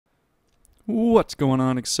What's going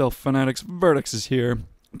on, Excel fanatics? Verdexes here.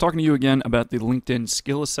 I'm talking to you again about the LinkedIn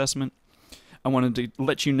skill assessment. I wanted to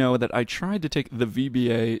let you know that I tried to take the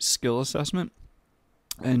VBA skill assessment,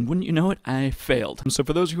 and wouldn't you know it, I failed. So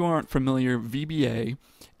for those who aren't familiar, VBA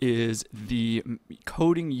is the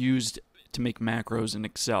coding used to make macros in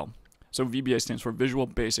Excel. So VBA stands for Visual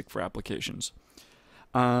Basic for Applications.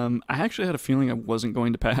 I actually had a feeling I wasn't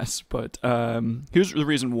going to pass, but here's the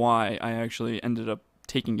reason why I actually ended up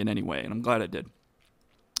taking it anyway, and I'm glad I did.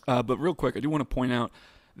 But real quick, I do want to point out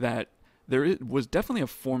that there was definitely a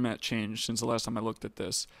format change since the last time I looked at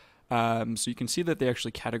this. So you can see that they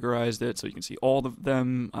actually categorized it, so you can see all of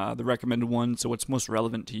them, the recommended ones, so what's most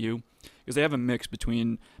relevant to you. Because they have a mix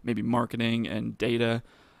between maybe marketing and data,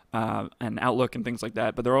 and Outlook and things like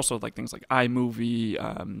that, but there are also like things like iMovie,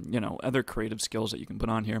 other creative skills that you can put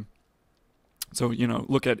on here. So,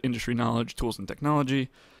 look at industry knowledge, tools and technology.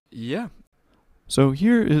 Yeah. So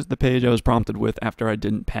here is the page I was prompted with after I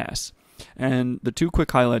didn't pass. And the two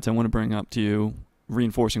quick highlights I want to bring up to you,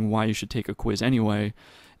 reinforcing why you should take a quiz anyway,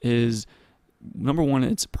 is number one,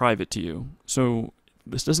 it's private to you. So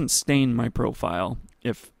this doesn't stain my profile,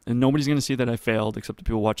 and nobody's going to see that I failed except the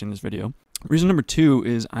people watching this video. Reason number two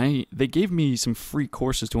is they gave me some free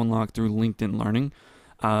courses to unlock through LinkedIn Learning.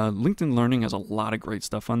 LinkedIn Learning has a lot of great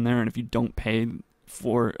stuff on there, and if you don't pay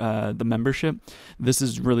for the membership, this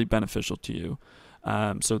is really beneficial to you.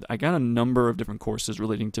 So I got a number of different courses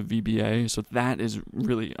relating to VBA, so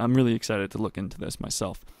I'm really excited to look into this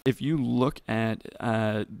myself. If you look at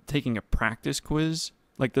taking a practice quiz,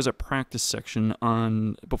 like there's a practice section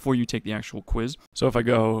before you take the actual quiz. So if I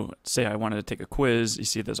go, say I wanted to take a quiz, you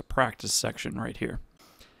see there's a practice section right here.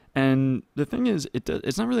 And the thing is,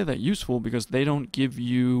 it's not really that useful because they don't give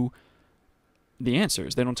you the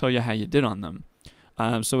answers. They don't tell you how you did on them.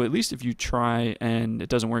 So at least if you try and it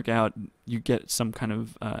doesn't work out, you get some kind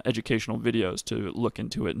of educational videos to look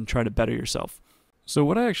into it and try to better yourself. So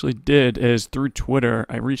what I actually did is through Twitter,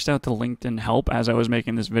 I reached out to LinkedIn Help as I was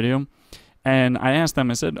making this video. And I asked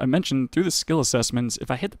them, I mentioned through the skill assessments, if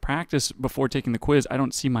I hit the practice before taking the quiz, I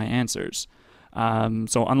don't see my answers.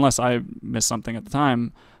 So unless I missed something at the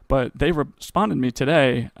time, but they responded to me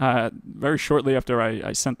today, very shortly after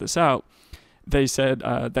I sent this out. They said,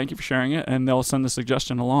 thank you for sharing it, and they'll send the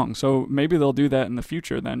suggestion along. So maybe they'll do that in the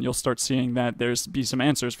future. Then you'll start seeing that be some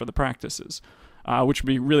answers for the practices, which would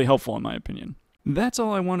be really helpful in my opinion. That's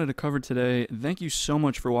all I wanted to cover today. Thank you so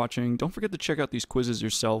much for watching. Don't forget to check out these quizzes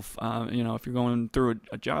yourself. If you're going through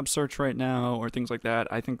a job search right now or things like that,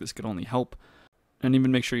 I think this could only help. And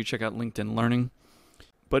even make sure you check out LinkedIn Learning.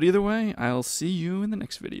 But either way, I'll see you in the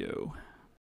next video.